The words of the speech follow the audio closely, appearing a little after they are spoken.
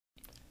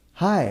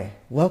Hi,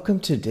 welcome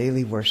to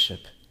Daily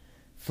Worship,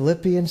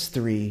 Philippians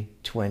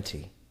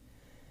 3:20.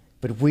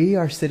 But we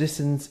are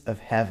citizens of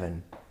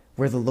heaven,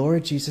 where the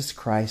Lord Jesus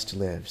Christ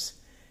lives,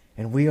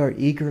 and we are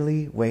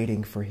eagerly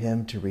waiting for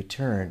him to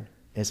return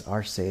as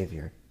our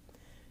Savior.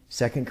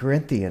 2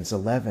 Corinthians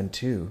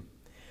 11:2.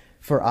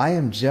 For I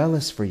am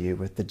jealous for you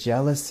with the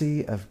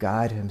jealousy of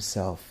God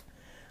himself.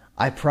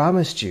 I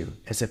promised you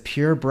as a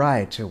pure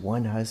bride to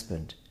one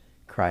husband,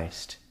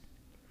 Christ.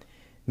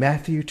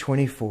 Matthew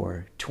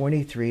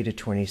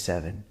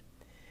 24:23-27.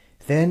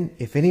 Then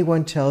if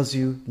anyone tells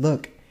you,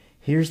 "Look,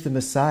 here's the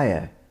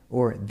Messiah,"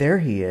 or "There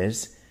he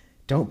is,"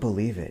 don't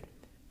believe it.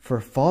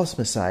 For false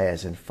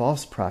messiahs and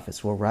false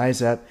prophets will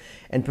rise up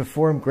and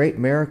perform great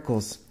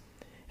miracles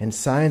and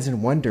signs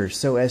and wonders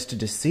so as to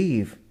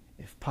deceive,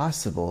 if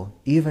possible,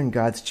 even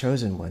God's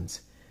chosen ones.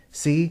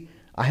 See,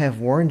 I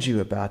have warned you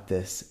about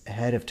this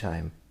ahead of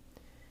time.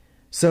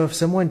 So if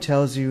someone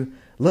tells you,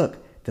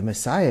 "Look, the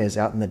Messiah is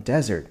out in the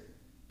desert,"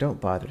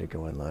 don't bother to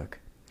go and look.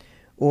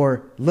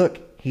 Or,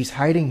 "Look, he's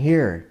hiding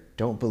here,"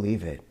 don't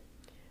believe it.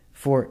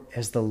 For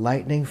as the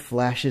lightning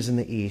flashes in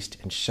the east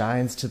and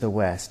shines to the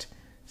west,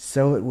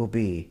 so it will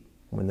be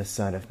when the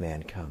Son of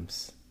Man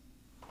comes.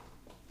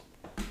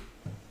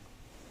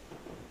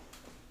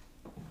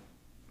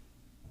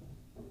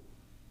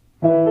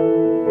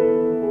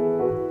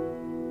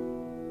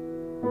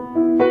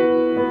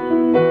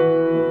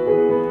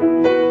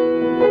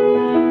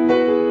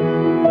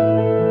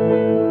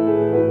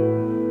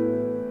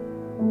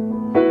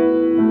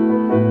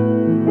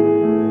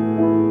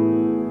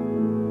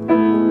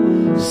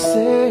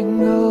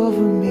 Sing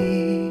over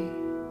me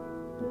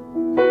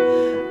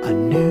a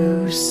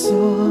new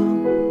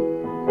song.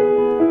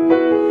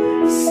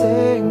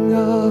 Sing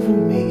over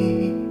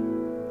me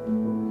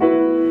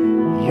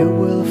your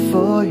will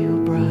for your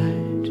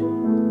bride.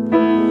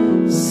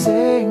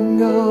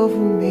 Sing over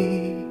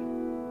me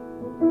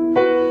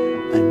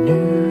a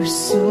new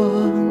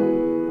song.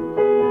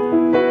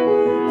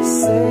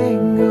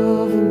 Sing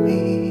over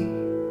me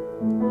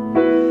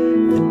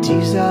the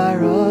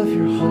desire of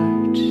your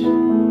heart.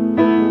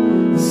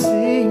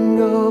 Sing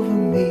over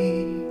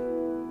me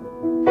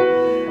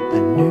a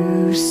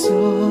new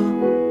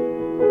song.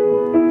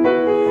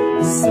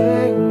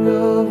 Sing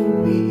over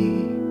me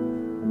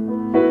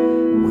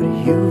what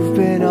you've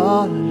been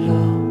all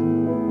along.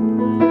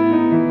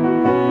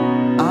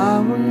 I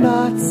will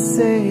not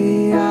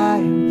say I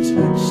am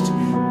touched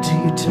till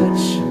you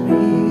touch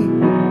me.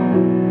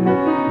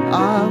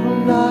 I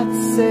will not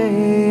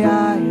say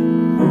I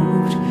am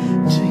moved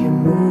till you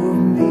move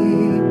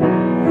me.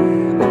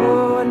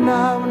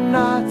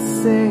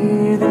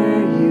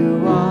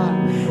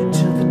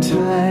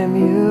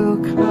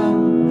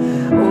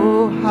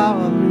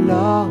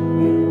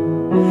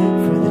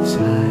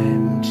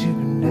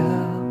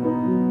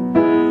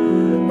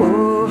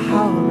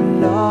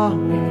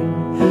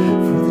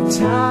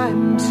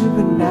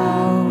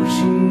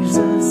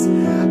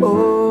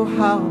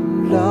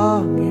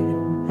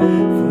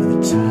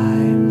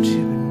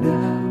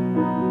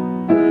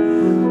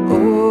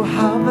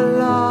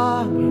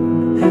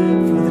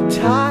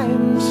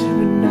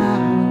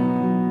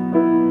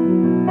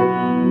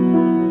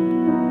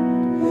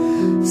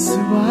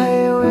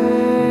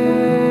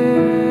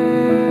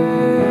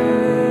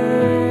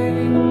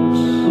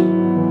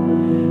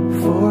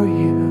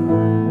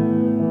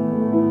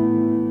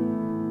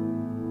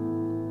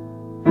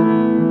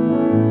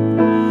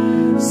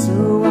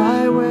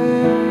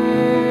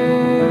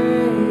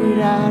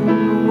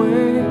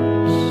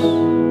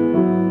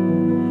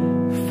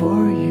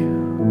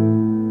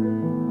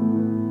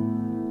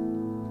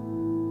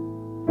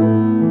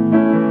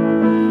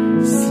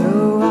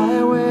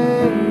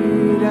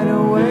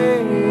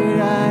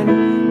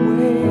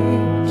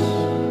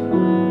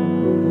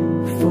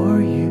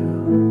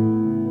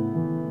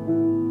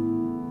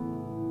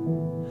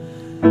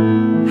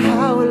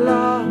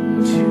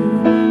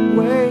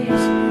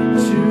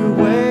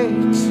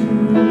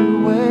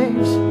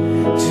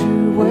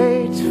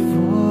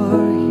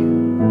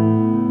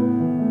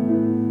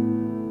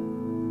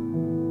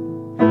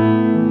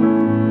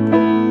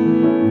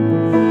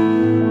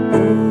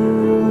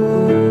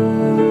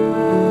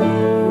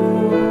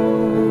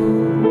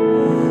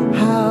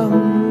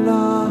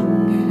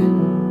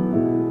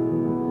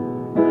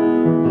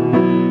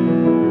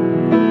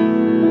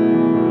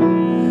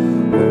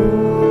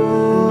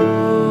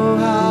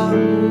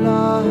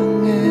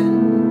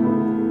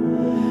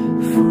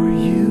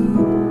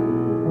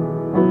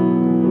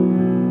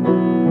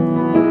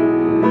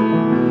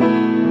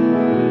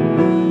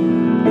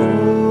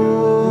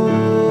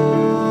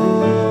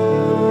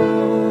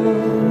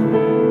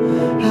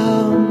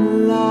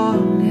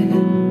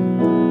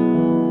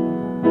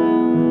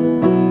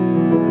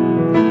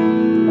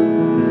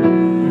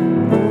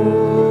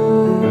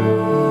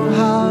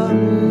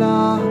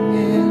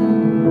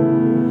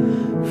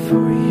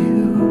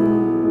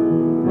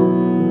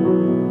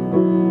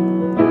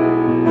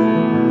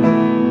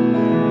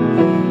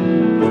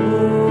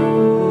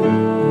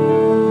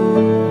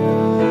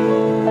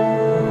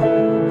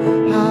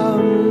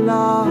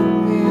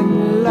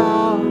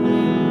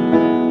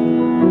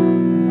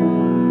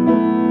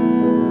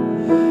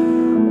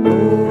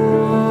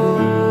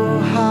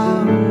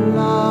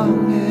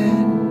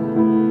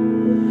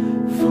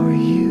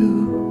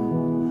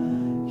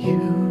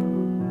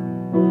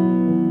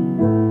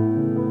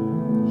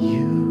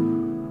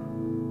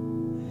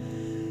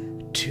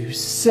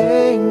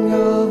 sing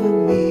over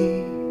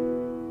me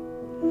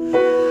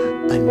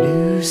a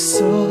new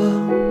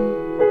song.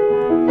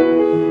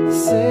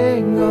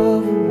 Sing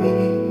over me,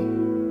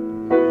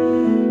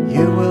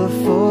 you will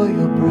for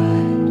your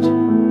bride.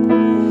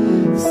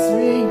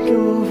 Sing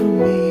over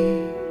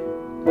me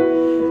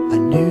a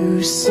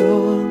new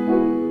song.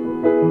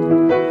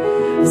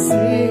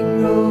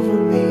 Sing over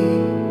me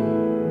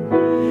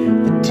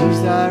the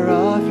desire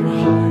of your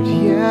heart.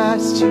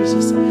 Yes,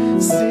 Jesus,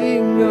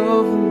 sing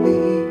over me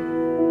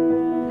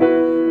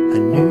a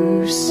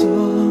new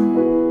song.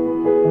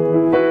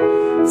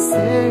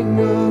 Sing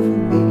over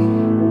me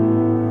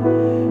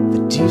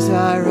the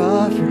desire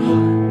of your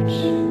heart.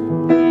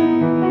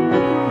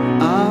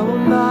 I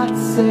will not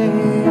say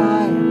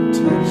I am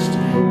touched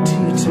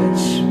till you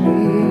touch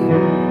me.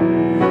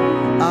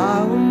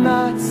 I will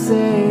not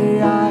say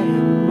I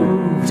am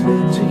moved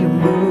till you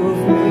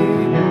move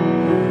me.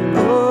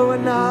 Oh,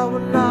 and I will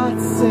not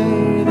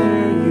say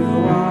there you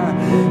are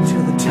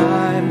till the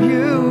time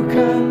you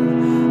come.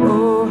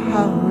 Oh,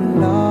 how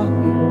long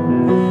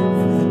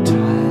for the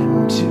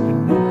time to be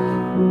now.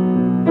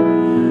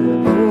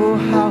 Oh,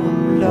 how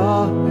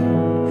long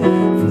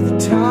for the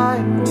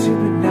time to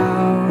be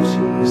now,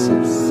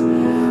 Jesus.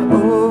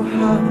 Oh,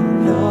 how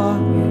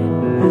long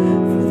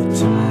for the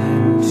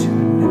time to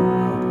be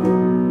now.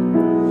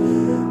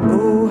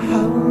 Oh,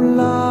 how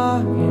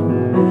long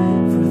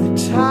for the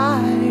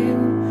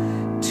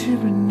time to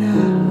be now.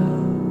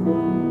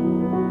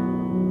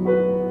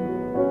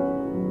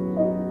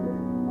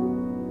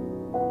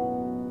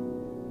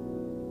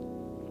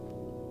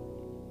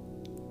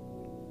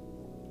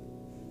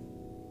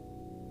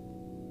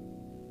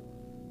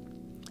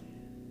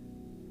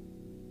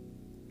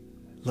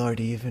 Lord,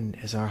 even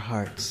as our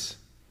hearts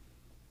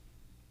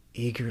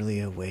eagerly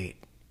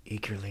await,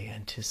 eagerly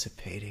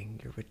anticipating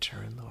your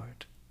return,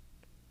 Lord,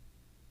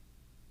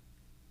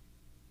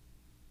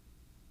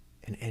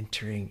 and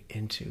entering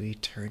into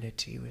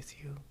eternity with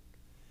you,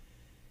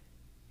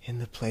 in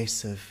the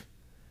place of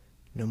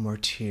no more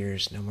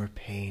tears, no more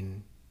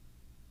pain,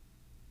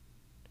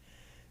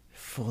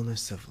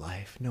 fullness of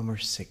life, no more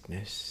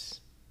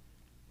sickness,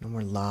 no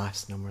more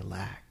loss, no more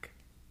lack.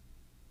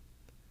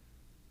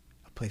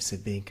 A place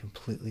of being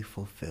completely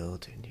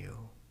fulfilled in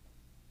you.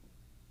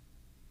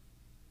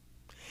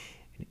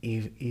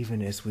 And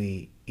even as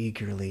we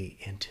eagerly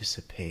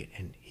anticipate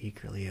and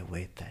eagerly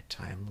await that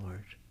time,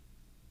 Lord,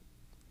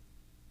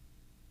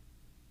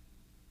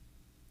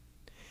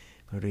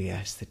 Lord, we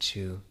ask that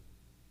you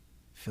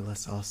fill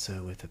us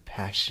also with a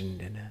passion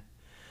and a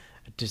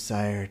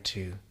desire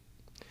to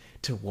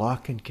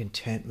walk in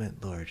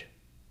contentment, Lord,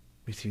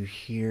 with you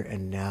here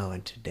and now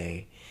and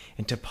today,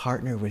 and to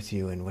partner with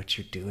you in what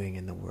you're doing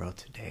in the world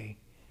today,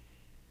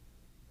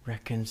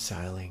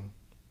 reconciling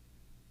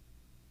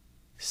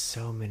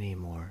so many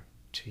more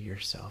to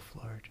yourself,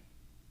 Lord,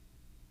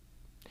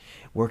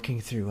 working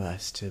through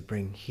us to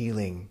bring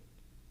healing,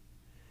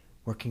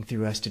 working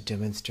through us to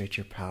demonstrate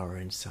your power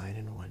in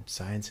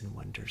signs and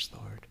wonders,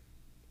 Lord.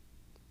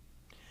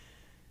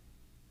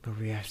 Lord,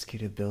 we ask you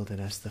to build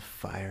in us the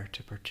fire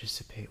to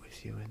participate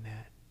with you in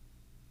that.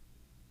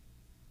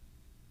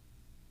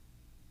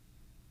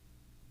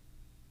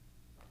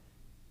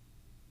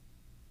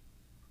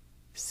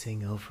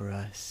 Sing over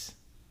us,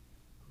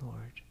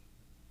 Lord,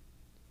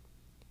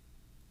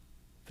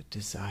 the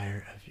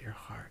desire of your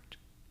heart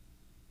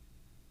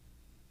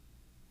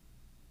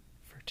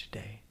for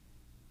today.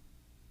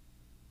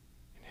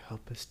 And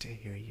help us to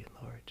hear you,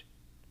 Lord.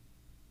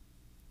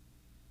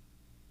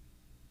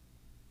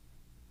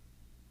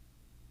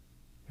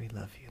 We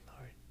love you,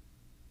 Lord.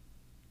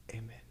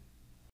 Amen.